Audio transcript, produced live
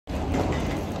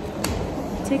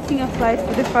taking a flight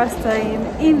for the first time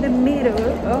in the middle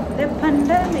of the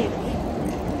pandemic.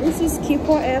 This is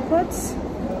Schiphol Airport.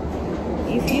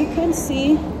 If you can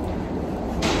see,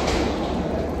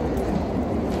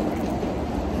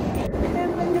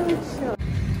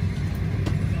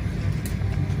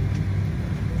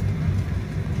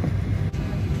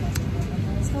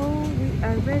 so we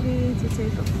are ready to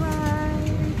take a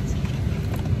flight,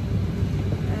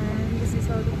 and this is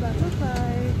how the flight looks like.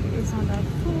 It's not that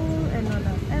full and not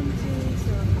that empty,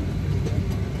 so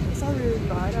it's not really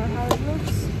bad at how it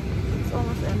looks. It's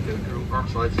almost empty.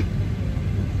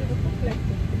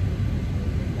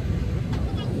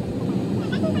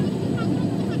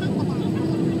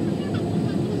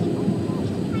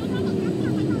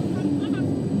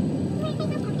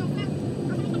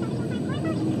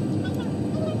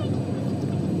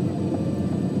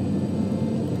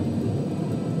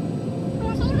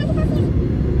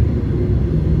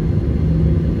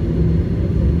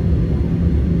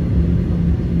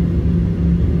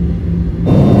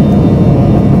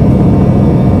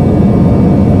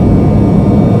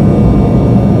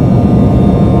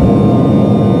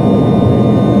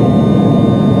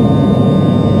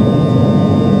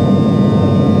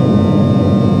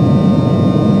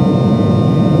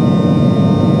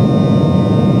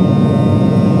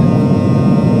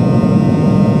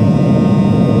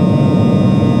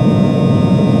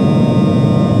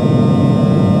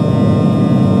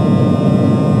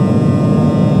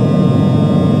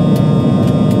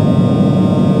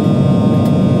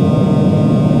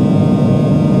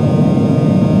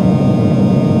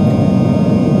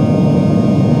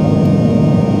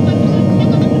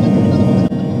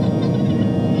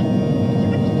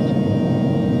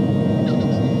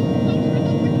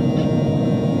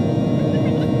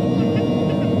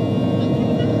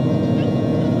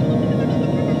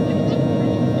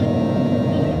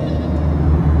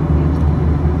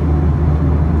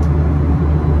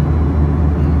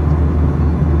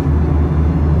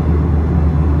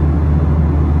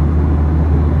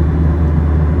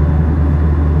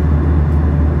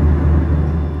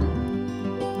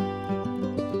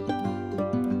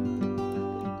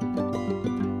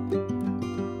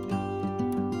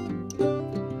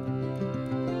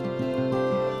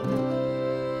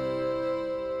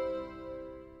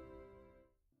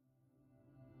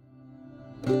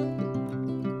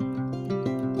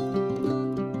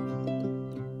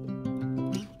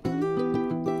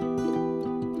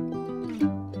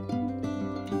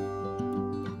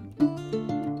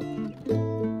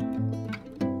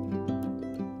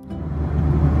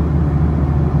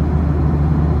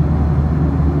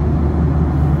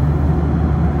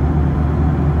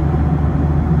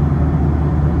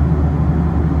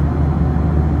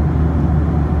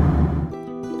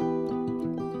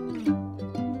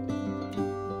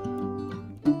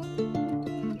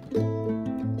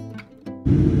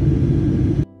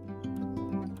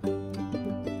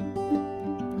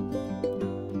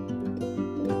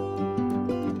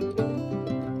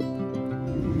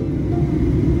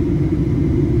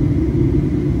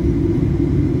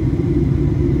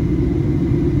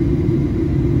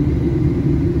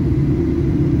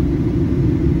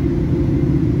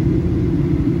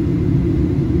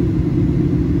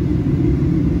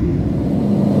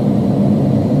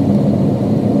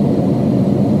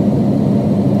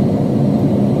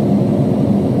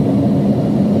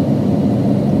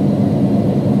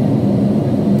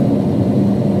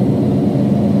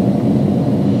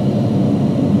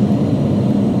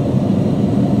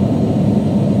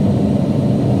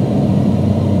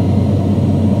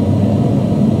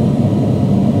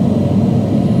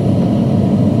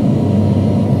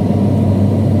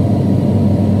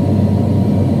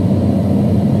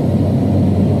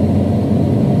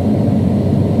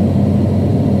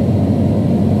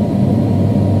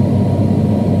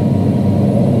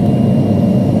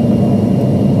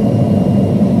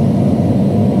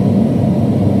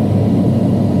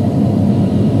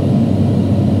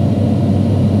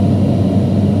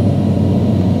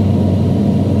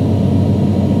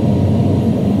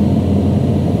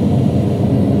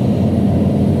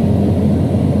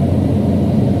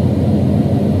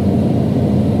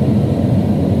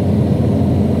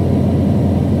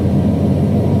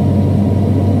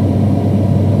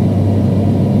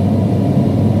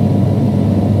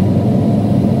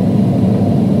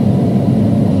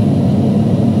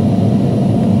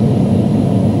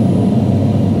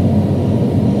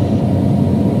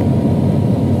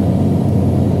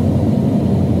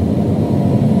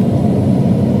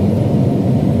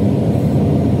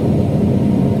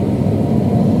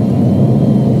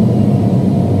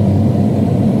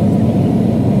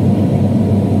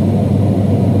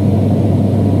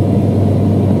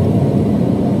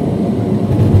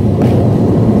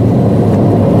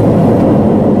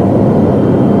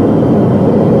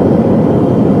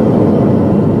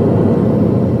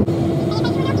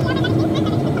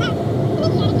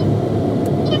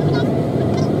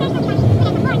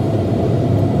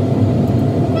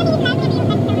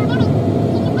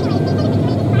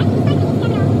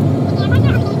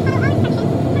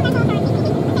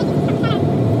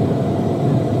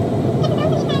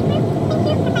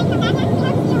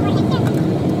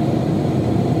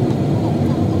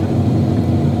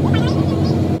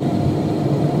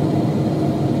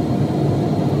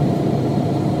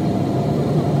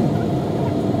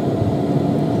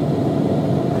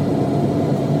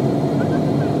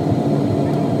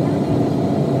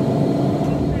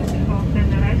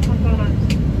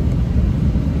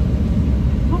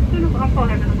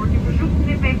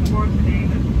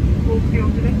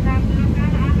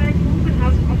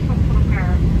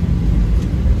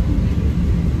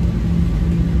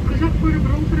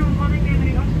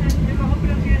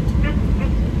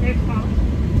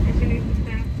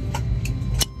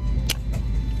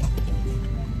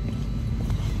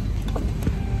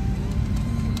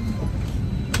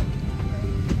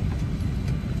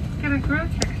 dynamic road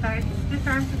check site.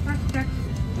 Disarm the suspect.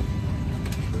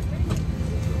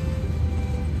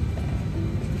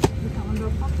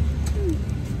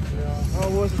 How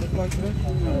was the flight today?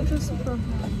 It was super.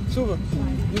 Super.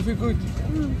 You feel good?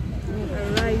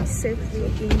 Arrived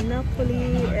safely in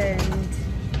Napoli, and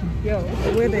yo,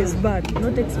 the weather is bad.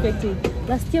 Not expected.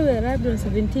 Last year we arrived on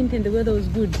 17th and the weather was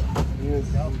good. Yes.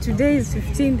 Today is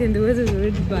 15th and the weather is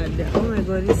already bad. Oh my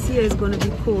god, this year is gonna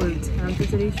be cold. I'm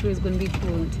totally sure it's gonna be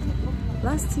cold.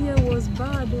 Last year was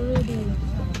bad already,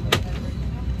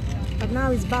 but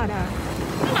now it's better.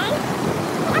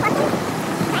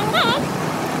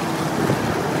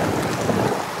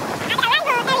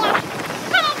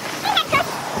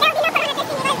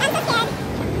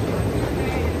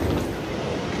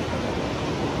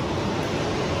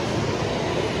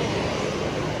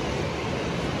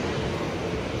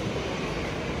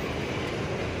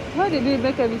 How did we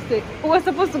make a mistake? We're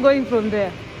supposed to go in from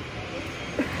there.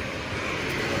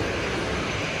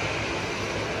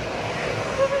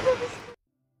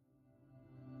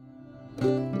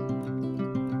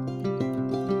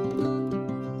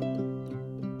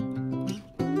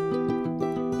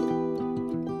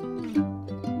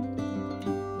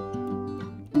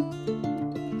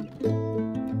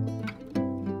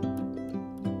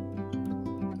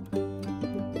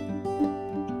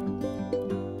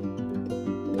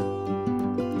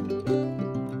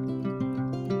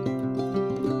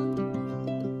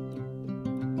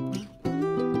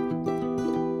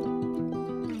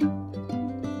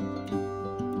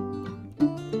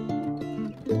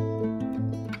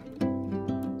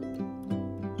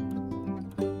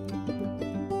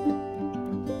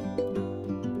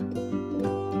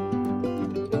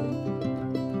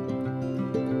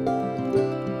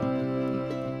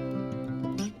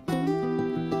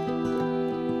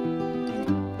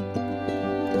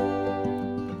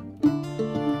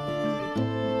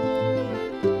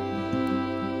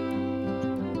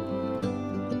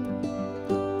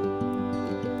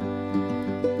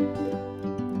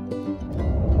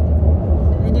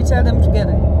 Tell them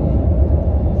together.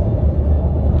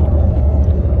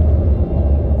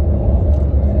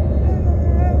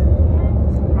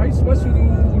 I'm supposed to do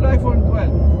iPhone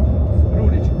 12.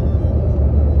 Rudic.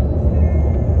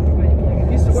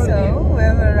 So we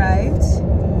have arrived,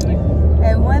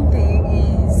 and one thing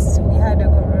is we had a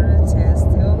corona test.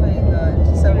 Oh my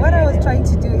god. So what I was trying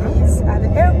to do is at the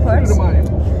airport,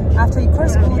 after you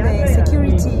cross all the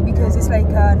security, because it's like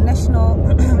a national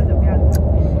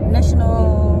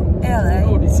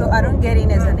airline, so I don't get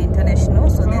in as an international,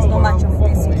 so there's not much of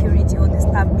the security or the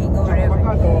stamping or whatever.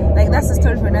 Like, that's a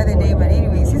story for another day. But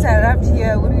anyway, since I arrived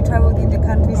here, when we traveled in the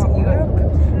countries in Europe,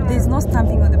 there's no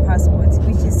stamping on the passport,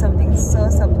 which is something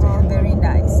something very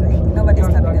nice. Like, nobody's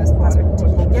stamping on the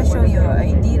passport. Just show your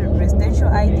ID, residential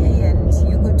ID, and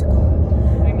you're good to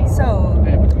go. So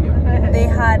they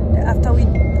had, after we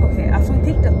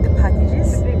picked up the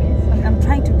packages, I'm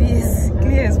trying to be as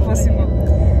clear as possible.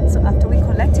 So after we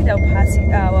collected our packages,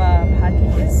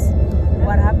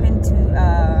 what happened to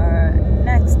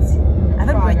next? I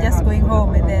thought we were just going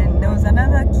home, and then there was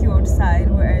another queue outside,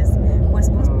 whereas we're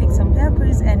supposed to pick some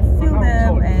papers and fill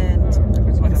them and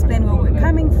explain where we're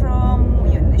coming from,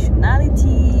 your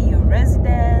nationality, your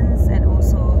residence, and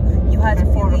also you had to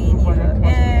fill in your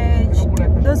age,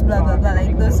 those blah blah blah,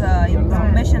 like those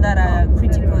information that are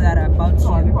critical that are about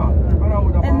you.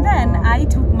 And then I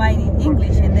took mine in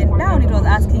English, and then down it was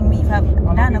asking me if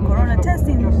I've done a corona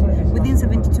testing within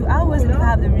 72 hours, if you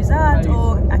have the result,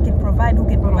 or I can provide, who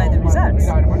can provide the results.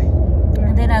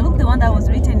 And then I looked the one that was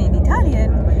written in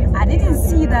Italian. I didn't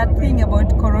see that thing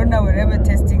about corona wherever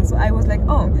testing, so I was like,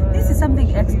 oh, this is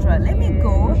something extra. Let me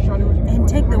go and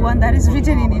take the one that is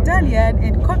written in Italian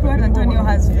and copy what Antonio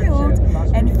has filled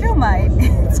and fill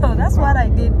mine. So that's what I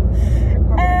did.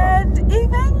 And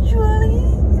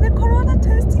eventually, the corona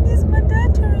testing is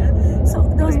mandatory. So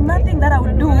there was nothing that I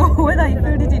would do, whether I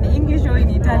filled it in English or in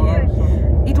Italian.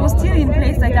 It was still in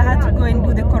place, like I had to go and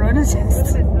do the corona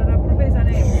test.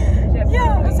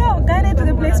 Yeah, so guided to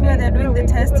the place where they're doing the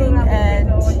testing,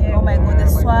 and oh my god, the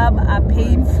swab are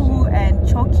painful and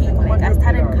choking. Like, I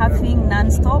started coughing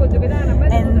non-stop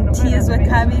and tears were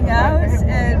coming out,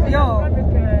 and yo,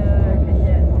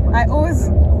 I always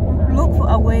look for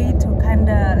a way to kind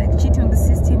of like cheat on the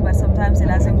system, but sometimes it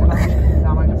doesn't work.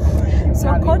 So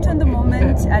caught on the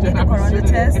moment, I did the corona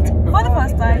test for the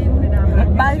first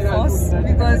time by force,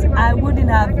 because I wouldn't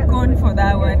have gone for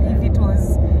that one if it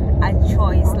was a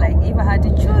choice. Like, if I had to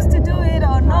choose to do it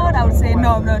or not, I would say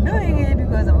no, I'm not doing it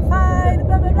because I'm fine,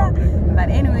 blah blah blah. But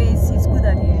anyways, it's good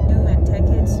that you do and take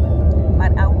it.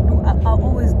 But I'll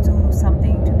always do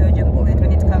something to dodge a bullet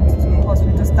when it comes to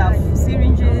hospital stuff,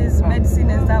 syringes,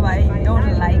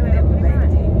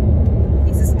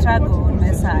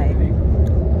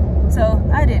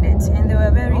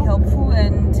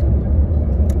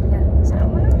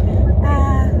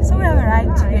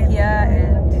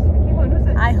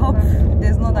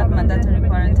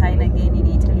 time again in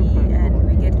Italy and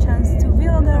we get a chance to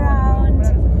vlog around.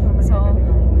 So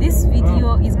this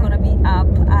video is gonna be up,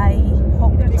 I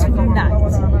hope,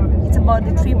 tonight. It's about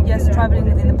the trip, just traveling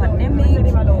within the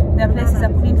pandemic. There are places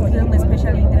I couldn't film,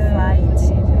 especially in the flight,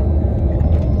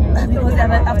 because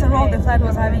after all, the flight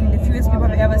was having the fewest people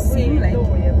I've ever seen. Like,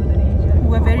 we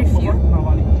were very few.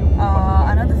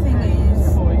 Another thing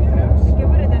is,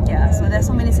 yeah, so there's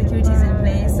so many securities in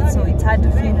place, so it's hard to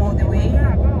film all the way.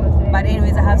 But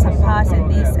anyways, I have some parts in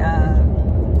this.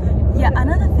 Yeah,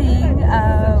 another thing,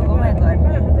 oh my god,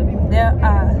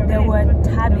 there were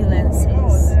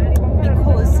turbulences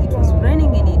because it was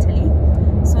raining in Italy.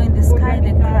 So in the sky,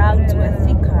 the clouds were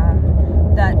thicker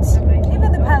that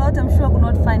even the pilot, I'm sure, could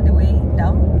not find the way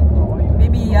down.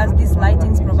 Maybe he has these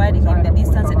lightings providing him the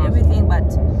distance and everything, but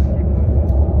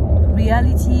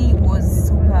reality was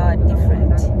super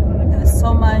different. There was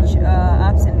so much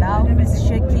ups and downs,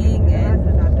 shaking,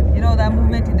 and you know, that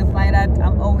movement in the flight that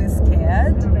I'm always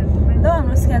scared. Though I'm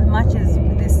not scared much as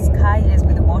with the sky as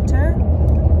with the water,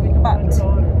 but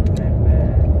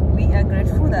we are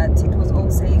grateful that it was all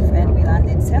safe and we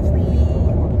landed safely.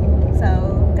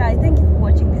 So guys, thank you for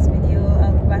watching this video.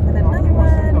 I'll be back with another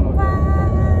one. Bye.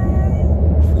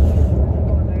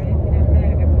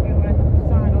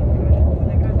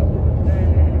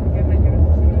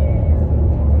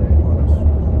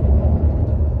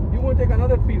 You want to take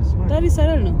another pills, man? That is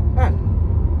Salerno. Ah.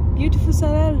 Beautiful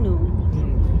Salerno.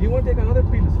 Do you want to take another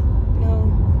pills? No.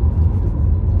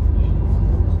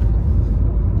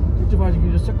 Che fai?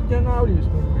 Che just secco now you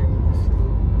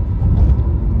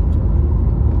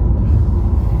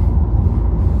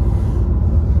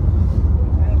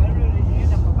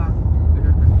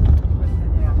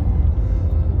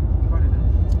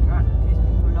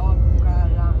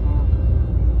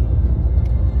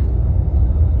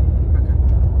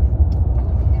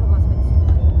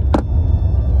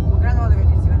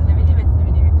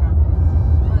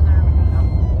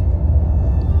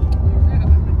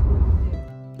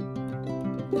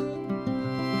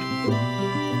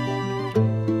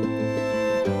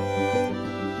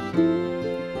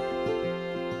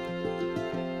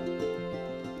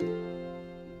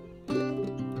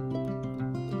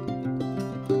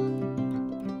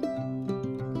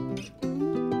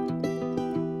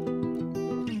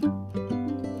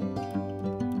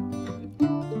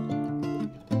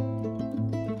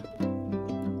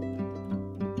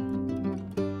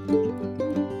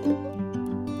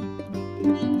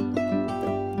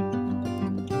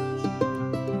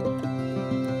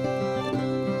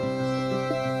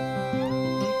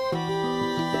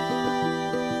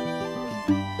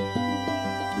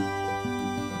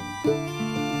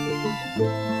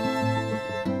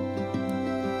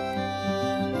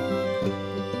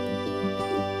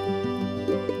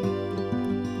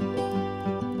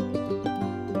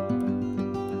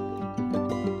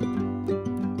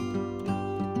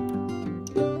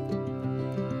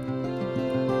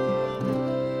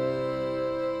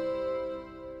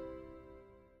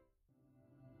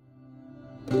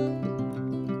Bye.